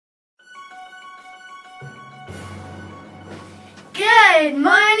Good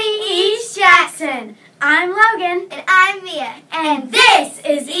morning, East Jackson. I'm Logan. And I'm Mia. And this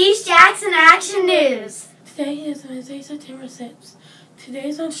is East Jackson Action News. Today is Wednesday, September 6th.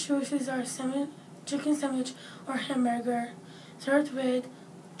 Today's lunch choices are chicken sandwich or hamburger, served with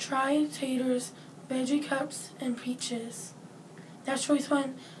fried taters, veggie cups, and peaches. That's choice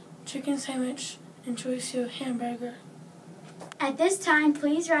 1, chicken sandwich, and choice 2, hamburger. At this time,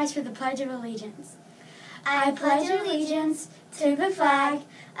 please rise for the Pledge of Allegiance. I pledge allegiance to the flag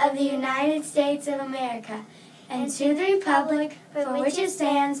of the United States of America and to the republic for which it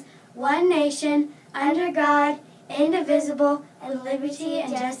stands, one nation, under God, indivisible, with liberty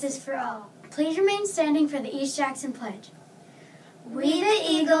and justice for all. Please remain standing for the East Jackson Pledge. We, the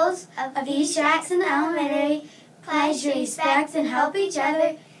Eagles of East Jackson Elementary, pledge to respect and help each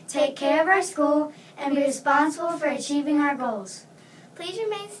other, take care of our school, and be responsible for achieving our goals. Please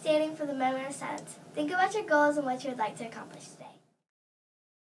remain standing for the moment of silence. Think about your goals and what you would like to accomplish today.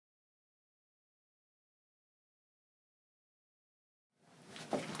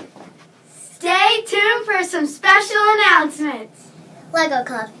 Stay tuned for some special announcements. Lego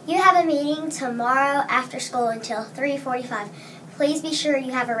Club, you have a meeting tomorrow after school until 3:45. Please be sure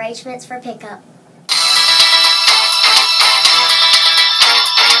you have arrangements for pickup.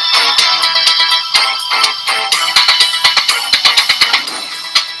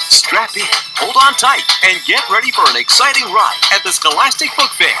 Strap in, hold on tight, and get ready for an exciting ride at the Scholastic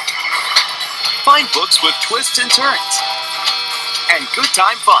Book Fair. Find books with twists and turns and good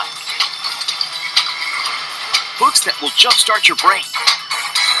time fun. Books that will jumpstart your brain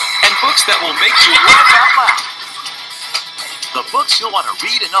and books that will make you laugh out loud. The books you'll want to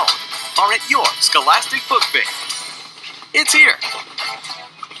read and own are at your Scholastic Book Fair. It's here.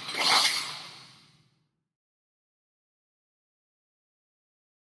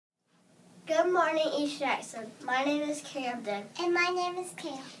 Good morning, East Jackson. My name is Camden. And my name is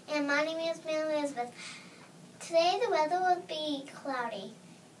Kayla. And my name is Mary Elizabeth. Today the weather will be cloudy.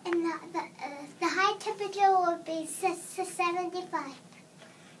 And the high temperature will be 75.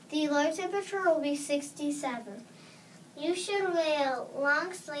 The low temperature will be 67. You should wear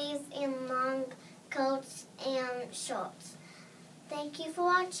long sleeves and long coats and shorts. Thank you for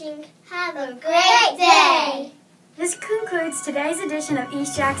watching. Have a great day! This concludes today's edition of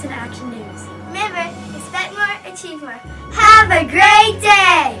East Jackson Action News. Remember, expect more, achieve more. Have a great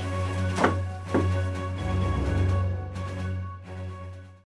day!